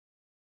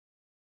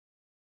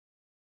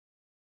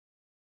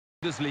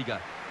Bundesliga.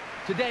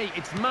 Today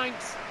it's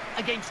Mainz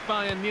against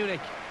Bayern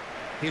Munich.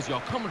 Here's your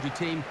commentary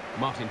team,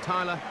 Martin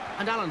Tyler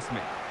and Alan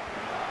Smith.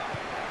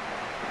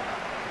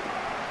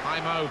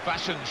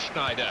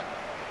 Schneider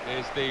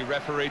is the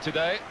referee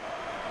today.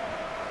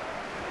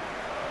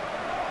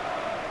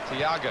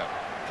 Thiago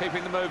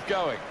keeping the move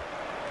going.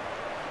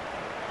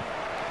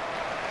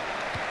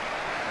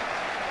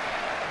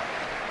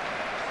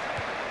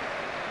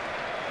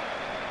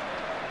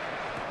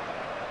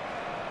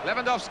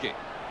 Lewandowski.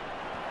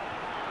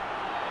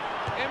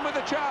 In with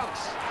a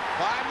chance.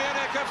 Bayern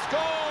Munich have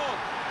scored.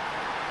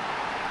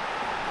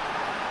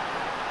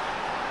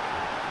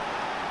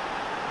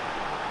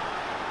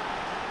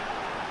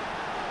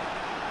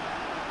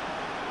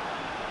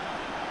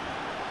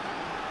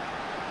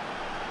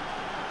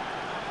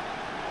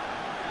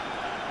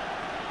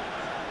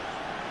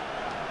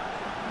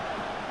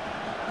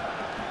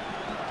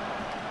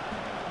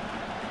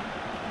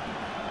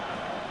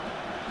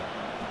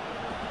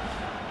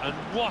 And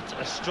what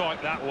a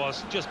strike that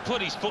was. Just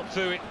put his foot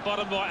through it,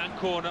 bottom right-hand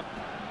corner.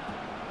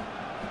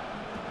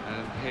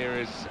 And here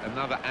is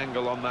another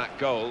angle on that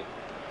goal.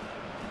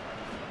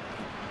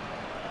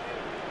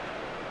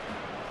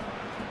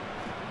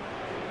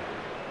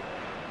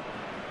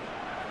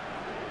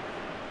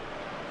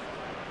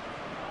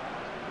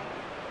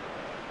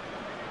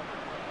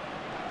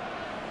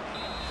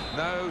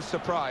 No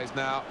surprise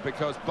now,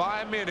 because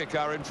Bayern Munich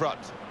are in front.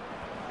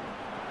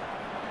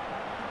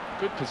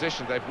 Good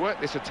position. They've worked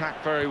this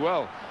attack very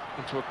well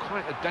into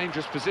quite a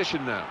dangerous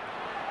position now.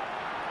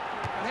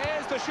 And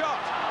here's the shot.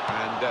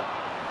 And the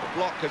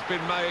block has been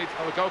made.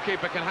 Oh, the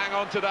goalkeeper can hang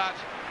on to that.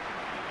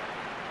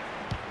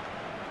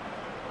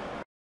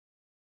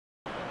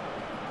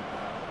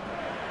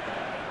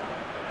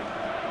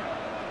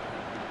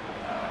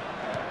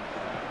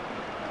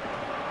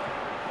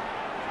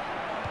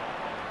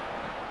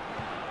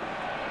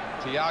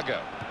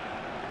 Thiago.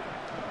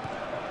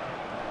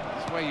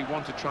 Where you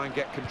want to try and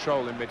get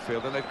control in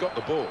midfield, and they've got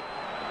the ball.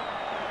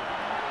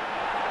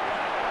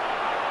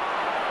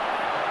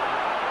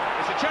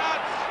 It's a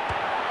chance!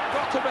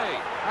 Got to be,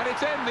 and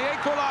it's in, the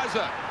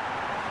equaliser.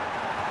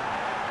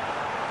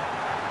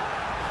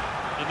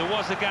 And there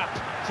was a gap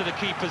to the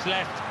keeper's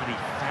left, and he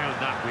found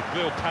that with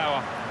real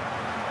power.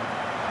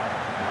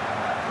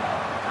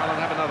 Alan,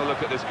 have another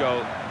look at this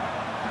goal.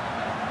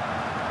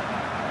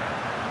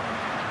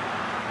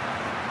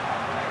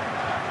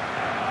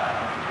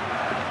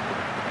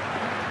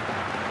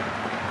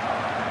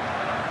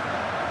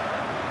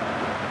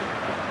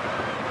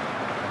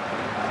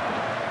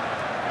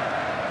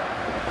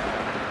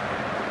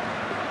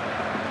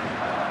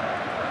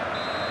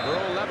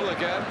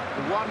 Again,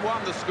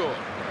 1-1 the score.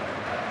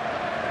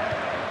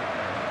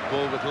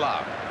 Ball with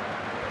love.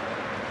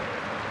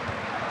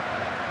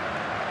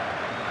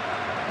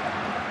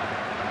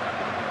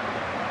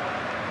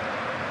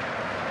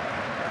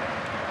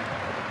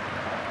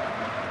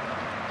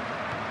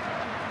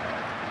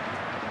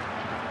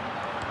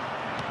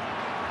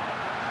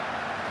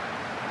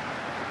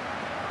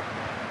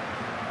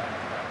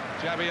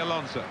 Xabi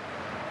Alonso.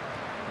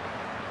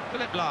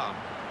 Philipp Lahm.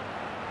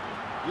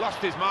 Lost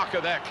his marker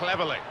there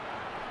cleverly.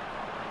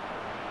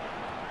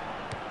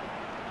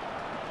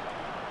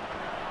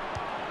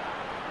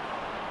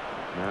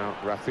 Now,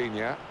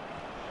 Rafinha.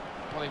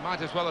 Well, he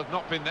might as well have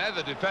not been there,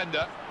 the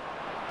defender.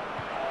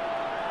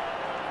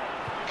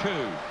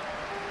 Coup.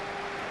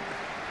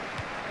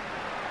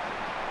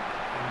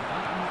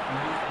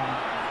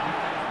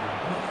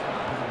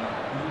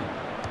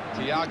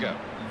 Thiago.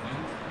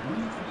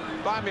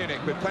 Bayern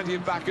Munich with plenty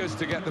of backers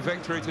to get the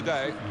victory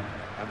today.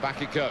 And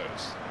back it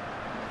goes.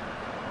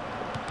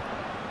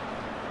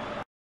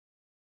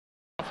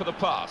 For the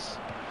pass.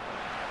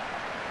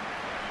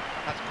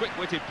 That's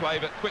quick-witted play,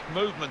 but quick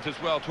movement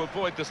as well to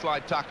avoid the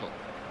slide tackle.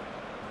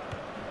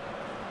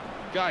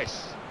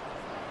 Geis.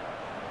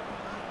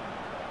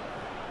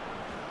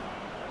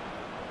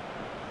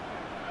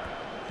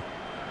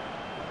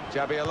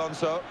 Xabi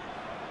Alonso.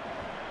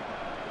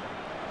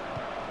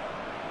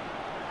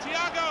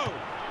 Thiago!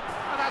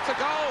 And that's a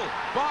goal!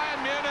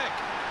 Bayern Munich!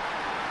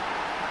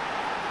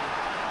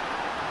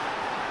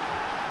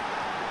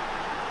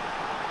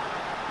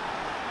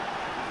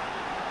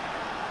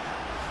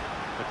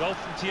 The goal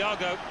from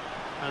Thiago,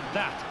 and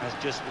that has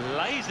just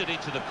lasered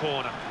into the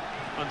corner.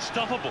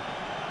 Unstoppable.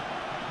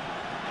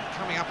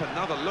 Coming up,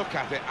 another look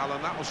at it,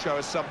 Alan, that will show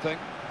us something.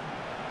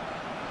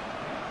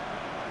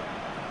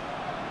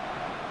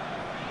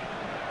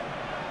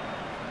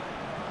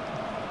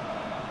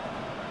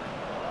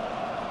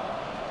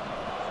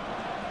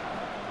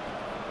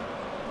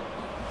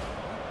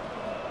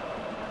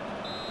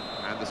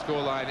 And the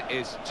scoreline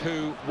is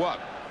 2-1.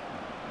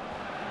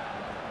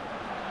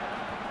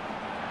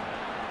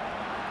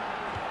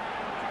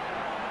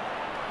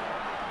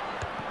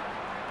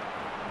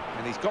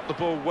 And he's got the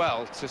ball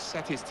well to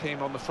set his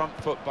team on the front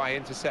foot by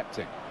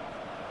intercepting.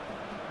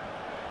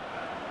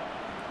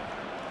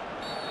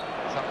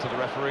 It's up to the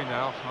referee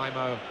now,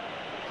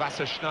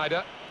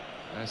 Schneider,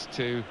 as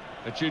to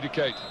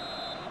adjudicate.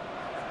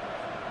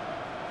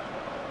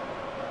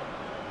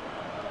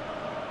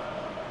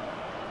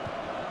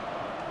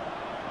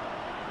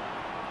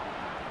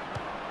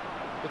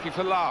 looking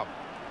for love.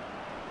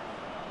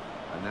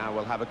 And now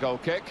we'll have a goal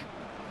kick.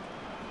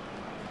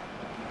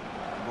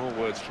 More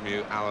words from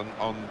you, Alan,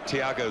 on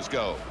Thiago's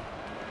goal.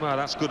 Well,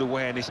 that's good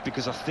awareness,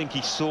 because I think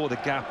he saw the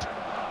gap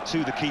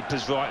to the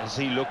keeper's right as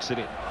he looks at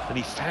it, and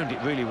he found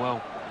it really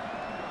well.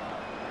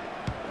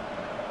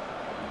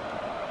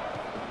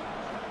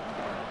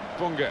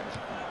 Bunget.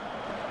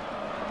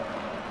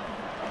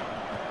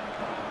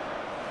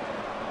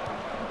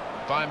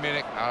 Bayern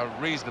Munich are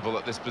reasonable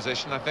at this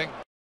position, I think.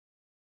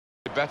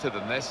 Better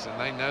than this, and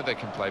they know they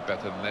can play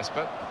better than this,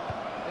 but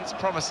it's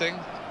promising.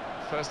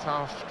 First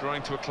half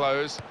drawing to a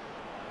close,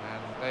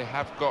 and they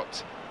have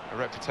got a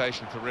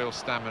reputation for real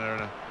stamina,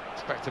 and I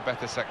expect a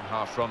better second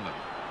half from them.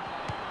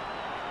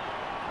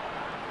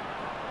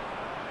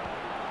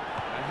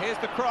 And here's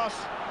the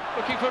cross,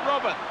 looking for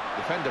Robben.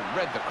 Defender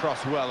read the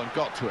cross well and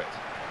got to it.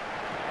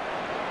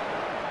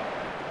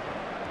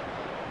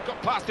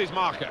 Got past his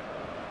marker.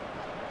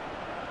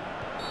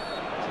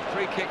 It's a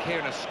free kick here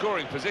in a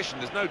scoring position,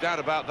 there's no doubt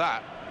about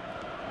that.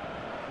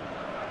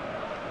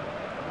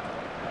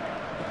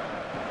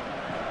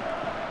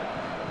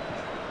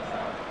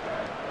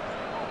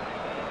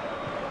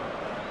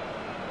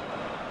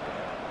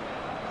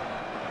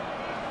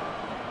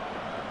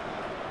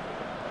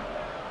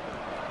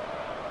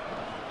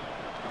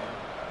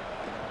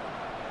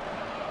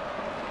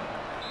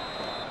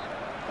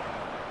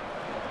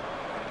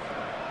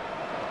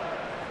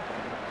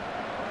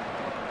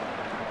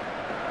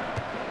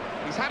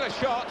 He's had a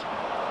shot,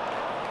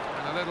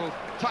 and a little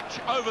touch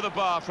over the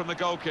bar from the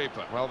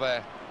goalkeeper. Well,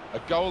 they're a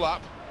goal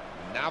up,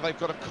 and now they've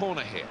got a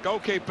corner here.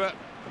 Goalkeeper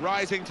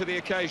rising to the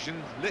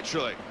occasion,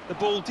 literally. The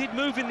ball did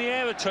move in the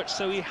air a touch,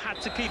 so he had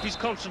to keep his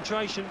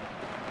concentration.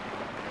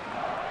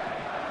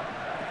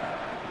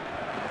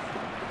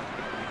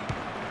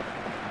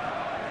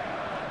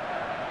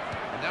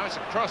 And now it's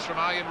a cross from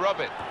Bayern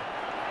Munich.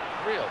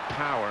 Real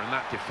power in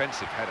that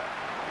defensive header.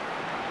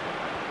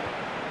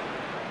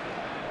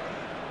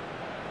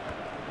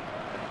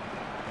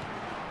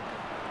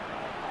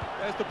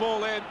 There's the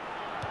ball in.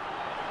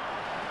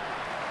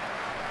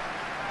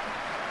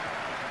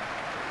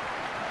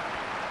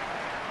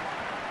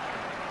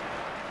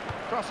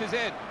 Crosses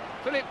in.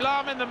 Philipp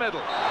Lahm in the middle.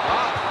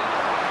 Well,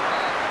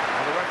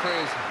 the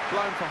referee is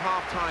blown for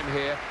half-time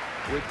here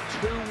with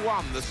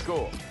 2-1 the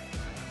score.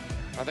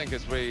 I think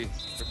as we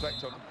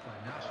reflect on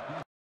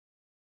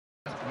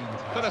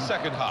for the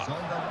second half.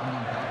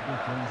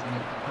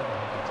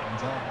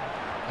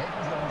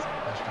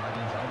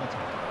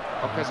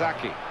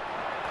 Okazaki.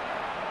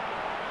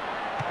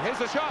 Here's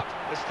the shot.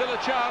 There's still a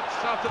chance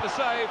after the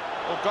save.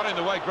 Oh, got in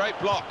the way. Great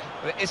block.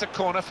 But it is a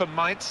corner for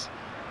Mainz.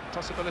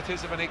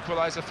 Possibilities of an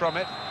equaliser from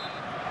it.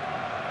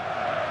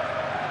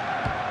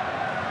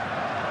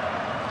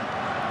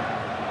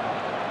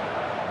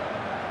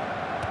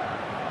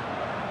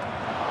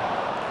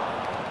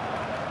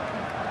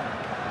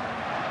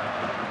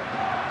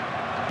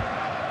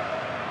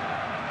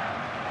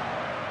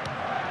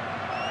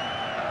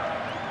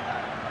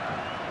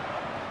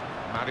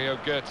 Mario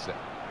Götze.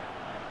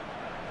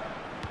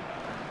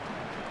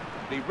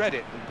 He read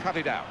it and cut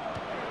it out.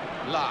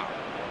 Lahm.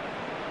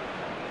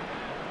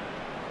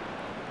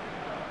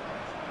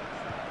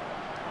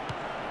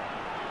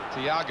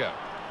 Thiago.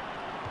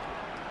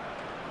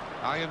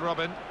 Arjen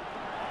Robben.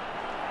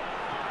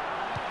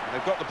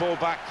 They've got the ball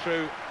back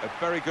through a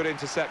very good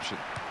interception.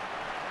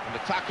 And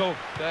the tackle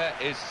there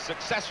is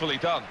successfully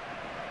done.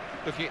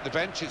 Looking at the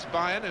bench, it's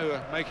Bayern who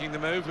are making the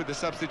move with the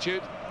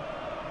substitute.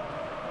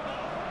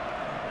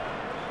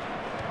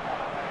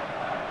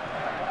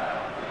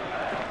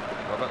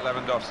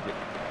 Lewandowski.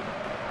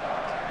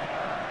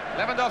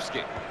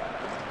 Lewandowski.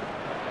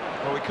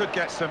 Well, we could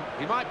get some.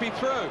 He might be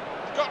through.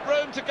 He's got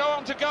room to go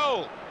on to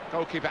goal.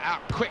 Goalkeeper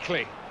out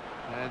quickly,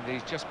 and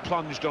he's just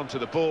plunged onto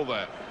the ball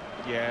there.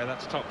 Yeah,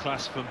 that's top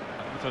class from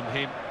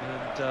him,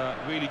 and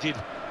really did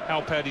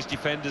help out his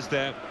defenders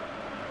there.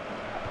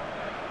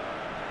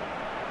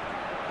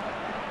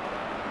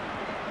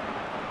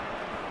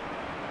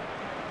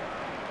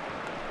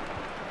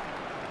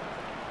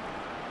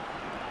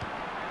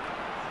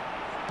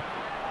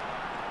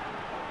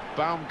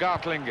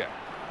 Baumgartlinger.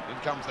 In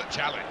comes the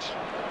challenge.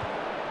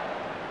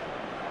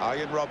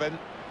 Arjen Robben.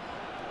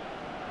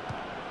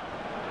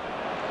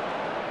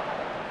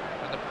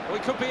 And we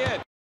could be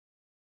in.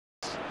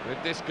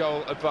 With this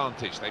goal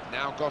advantage, they've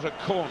now got a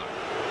corner.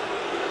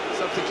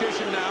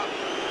 Substitution now.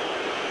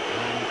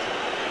 And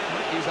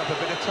might use up a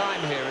bit of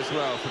time here as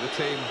well for the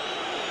team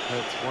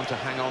that want to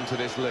hang on to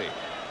this lead.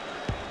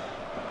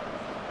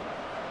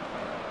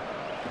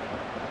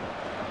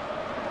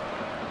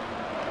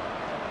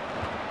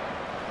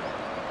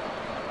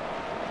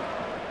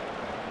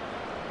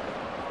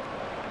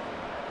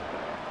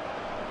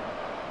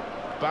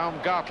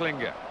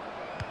 Baumgartlinger.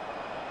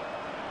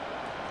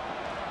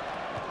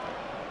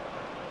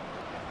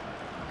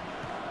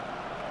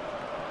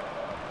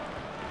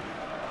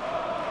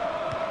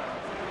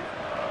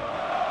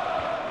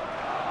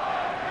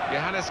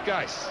 Johannes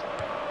Geis.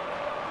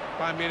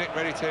 Bayern Munich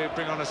ready to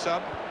bring on a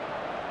sub.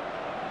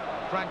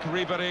 Frank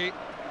Ribéry.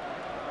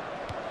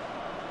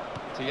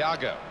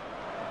 Thiago.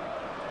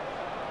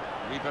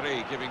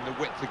 Ribéry giving the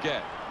width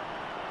again.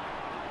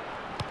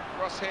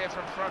 Cross here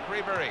from front,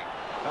 Ribéry.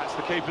 That's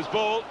the keeper's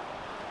ball.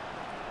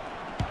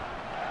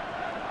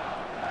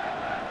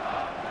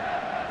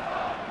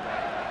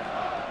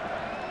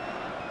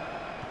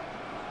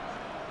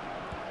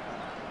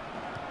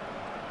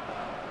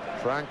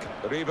 Frank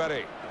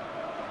Ribéry.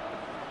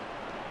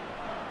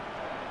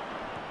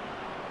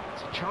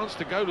 It's a chance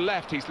to go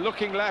left. He's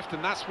looking left,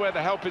 and that's where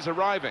the help is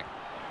arriving.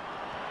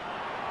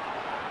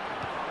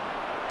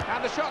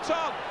 And the shot's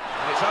on.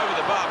 And it's over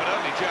the bar, but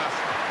only just.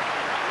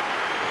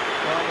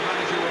 Well, the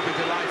manager will be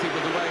delighted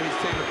with the way his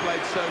team have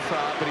played so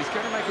far, but he's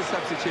going to make a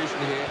substitution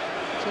here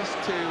just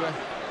to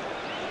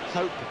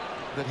hope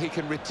that he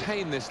can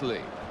retain this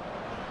lead.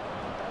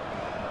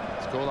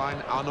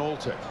 Scoreline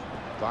unaltered.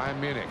 Bayern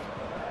Munich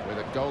with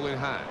a goal in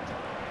hand.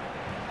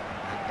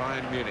 And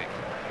Bayern Munich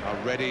are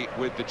ready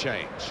with the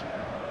change.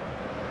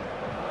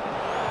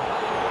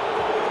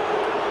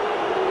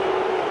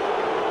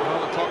 Well,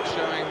 the clock's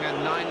showing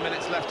 9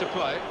 minutes left to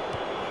play.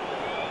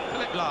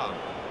 Philip Lahm.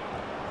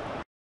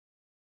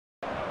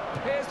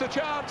 Here's the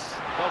chance.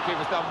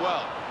 Goalkeeper's done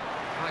well.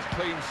 Nice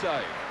clean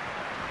save.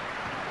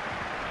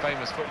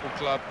 Famous football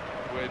club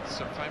with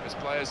some famous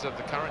players of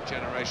the current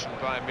generation,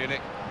 Bayern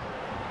Munich.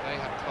 They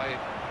have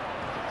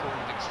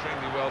performed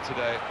extremely well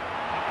today.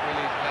 Not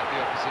really let the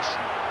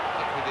opposition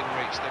get within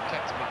reach. They've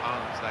kept them at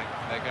arm's length.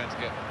 They're going to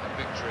get a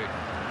victory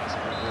as a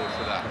reward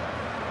for that.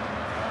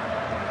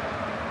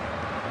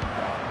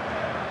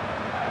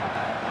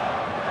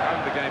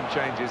 And the game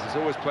changes. There's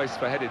always places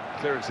for headed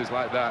clearances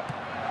like that.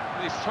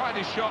 He's tried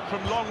his shot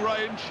from long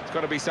range. It's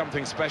got to be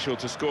something special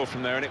to score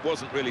from there, and it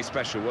wasn't really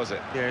special, was it?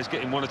 Yeah, he's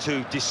getting one or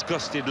two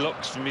disgusted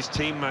looks from his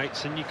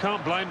teammates, and you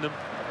can't blame them.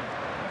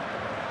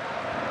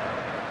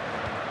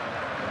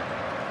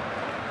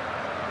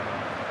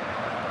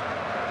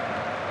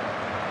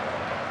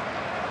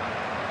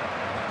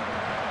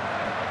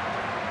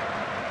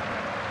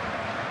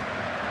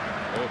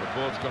 Oh, the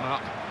board's gone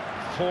up.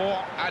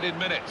 4 added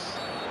minutes.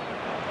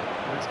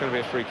 It's going to be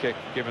a free kick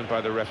given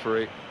by the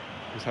referee.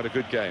 He's had a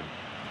good game.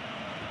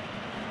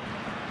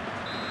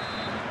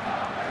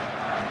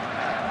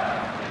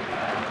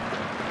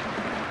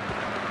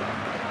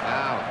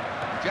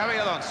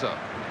 Javi Alonso.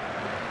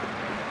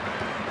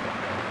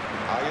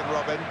 Arjen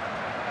Robben.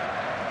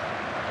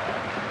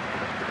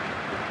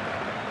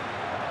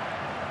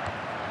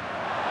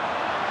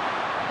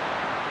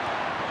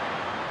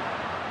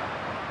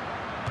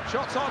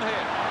 Shots on here.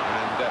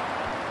 And the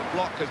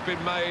block has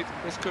been made.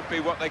 This could be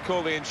what they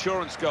call the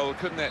insurance goal,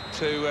 couldn't it?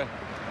 To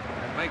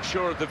make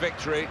sure of the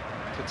victory,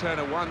 to turn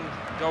a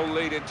 1-goal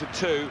lead into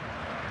 2.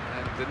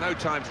 And no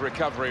time for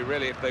recovery,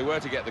 really, if they were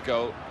to get the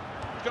goal.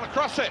 He's going to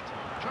cross it.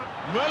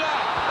 Müller!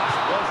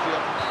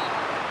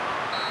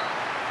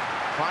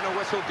 Final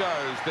whistle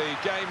goes, the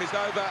game is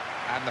over,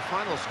 and the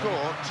final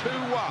score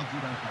 2-1.